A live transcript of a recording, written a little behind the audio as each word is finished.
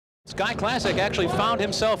Sky Classic actually found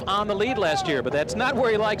himself on the lead last year, but that's not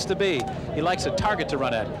where he likes to be. He likes a target to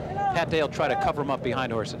run at. Pat Dale try to cover him up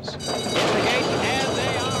behind horses. In the gate, and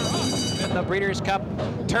they are off in the Breeders' Cup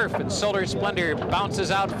Turf, and Solar Splendor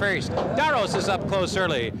bounces out first. Daros is up close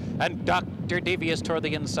early, and Dr. Devious toward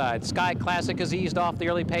the inside. Sky Classic has eased off the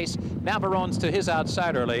early pace. Navarrone's to his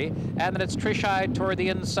outside early, and then it's Trishai toward the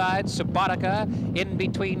inside. Subotica in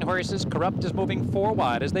between horses. Corrupt is moving 4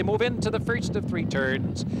 wide as they move into the first of 3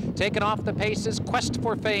 turns. Taken off the pace is Quest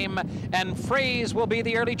for Fame, and Fraise will be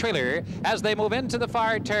the early trailer as they move into the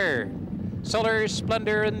far turn. Solar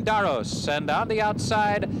Splendor and Daros, and on the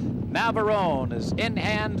outside, Navarrone is in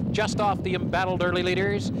hand just off the embattled early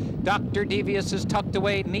leaders. Dr. Devious is tucked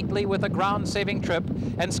away neatly with a ground-saving trip,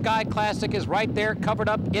 and Sky Classic is right there covered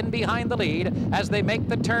up in behind the lead as they make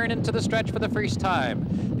the turn into the stretch for the first time.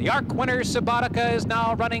 The ARC winner, Subotica, is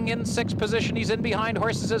now running in 6th position. He's in behind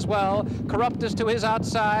horses as well. Corrupt is to his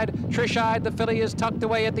outside. Trishai, the filly, is tucked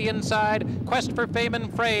away at the inside. Quest for Fame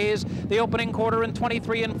and Fraise, the opening quarter in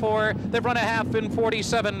 23 and 4. They've run a half in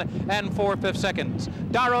 47 and 4/5 seconds.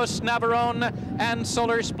 Daros, Navarrone, and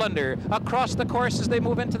Solar Splendor across the course as they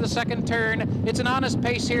move into the second turn. It's an honest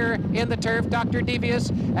pace here in the turf. Dr.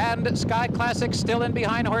 Devious and Sky Classic still in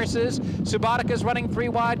behind horses. Subotica is running 3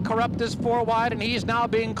 wide. Corrupt is 4 wide, and he's now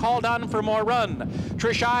being called on for more run.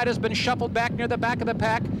 Trishai has been shuffled back near the back of the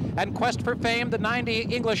pack, and Quest for Fame, the 90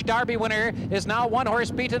 English Derby winner, is now 1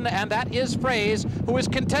 horse beaten, and that is Fraise, who is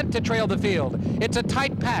content to trail the field. It's a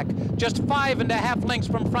tight pack, just 5.5 lengths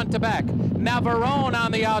from front to back. Navarrone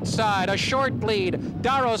on the outside, a short lead.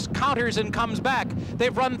 Daros counters and comes back.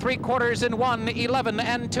 They've run 3/4 in 1, 11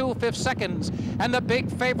 and 2/5 seconds. And the big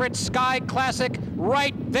favorite, Sky Classic,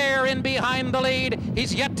 right there in behind the lead.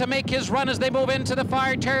 He's yet to make his run as they move into the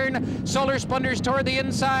far turn. Solar Splendor's toward the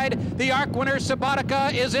inside. The ARC winner,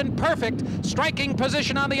 Subotica, is in perfect striking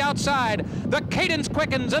position on the outside. The cadence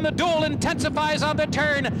quickens and the duel intensifies on the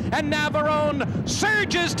turn, and Navarrone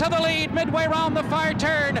surges to the lead midway round the far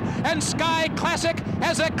turn, and Sky Classic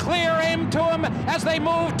has a clear aim to him as they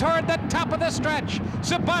move toward the top of the stretch.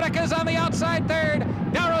 Subotica's on the outside third.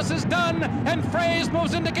 Daros is done, and Fraise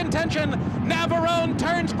moves into contention. Navarrone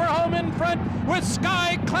turns for home in front with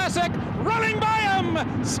Sky Classic running by him.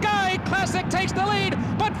 Sky Classic takes the lead,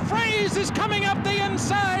 but Fraise is coming up the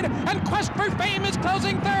inside, and Quest for Fame is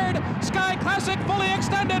closing third. Sky Classic fully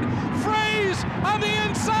extended. Fraise on the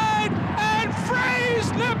inside, and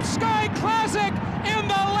Fraise nips Sky Classic in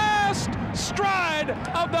the last stride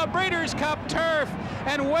of the Breeders' Cup Turf,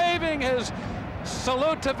 and waving his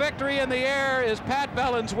salute to victory in the air is Pat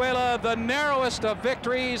Valenzuela. The narrowest of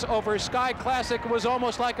victories over Sky Classic was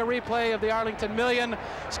almost like a replay of the Arlington Million.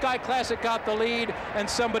 Sky Classic got the lead, and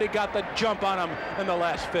somebody got the jump on him in the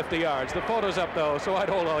last 50 yards. The photo's up, though, so I'd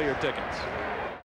hold all your tickets.